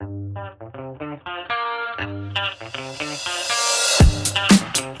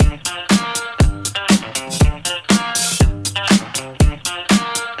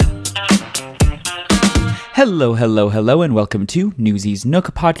Hello, hello, hello, and welcome to Newsies Nook,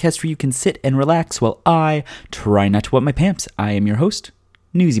 a podcast where you can sit and relax while I try not to wet my pants. I am your host,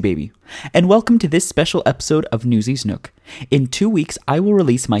 Newsy Baby, and welcome to this special episode of Newsies Nook. In 2 weeks, I will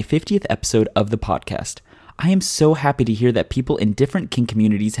release my 50th episode of the podcast. I am so happy to hear that people in different kink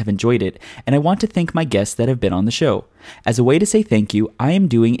communities have enjoyed it, and I want to thank my guests that have been on the show. As a way to say thank you, I am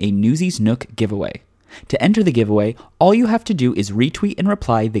doing a Newsies Nook giveaway. To enter the giveaway, all you have to do is retweet and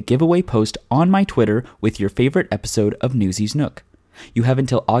reply the giveaway post on my Twitter with your favorite episode of Newsies Nook. You have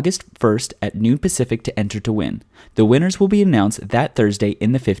until August 1st at noon Pacific to enter to win. The winners will be announced that Thursday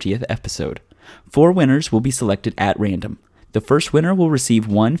in the 50th episode. 4 winners will be selected at random. The first winner will receive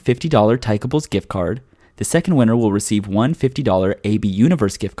one $50 Tykables gift card. The second winner will receive one $50 AB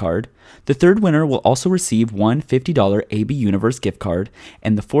Universe gift card. The third winner will also receive one $50 AB Universe gift card.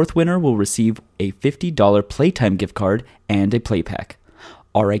 And the fourth winner will receive a $50 Playtime gift card and a play pack.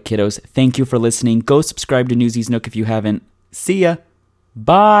 Alright kiddos, thank you for listening. Go subscribe to Newsies Nook if you haven't. See ya.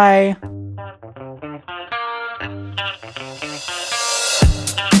 Bye.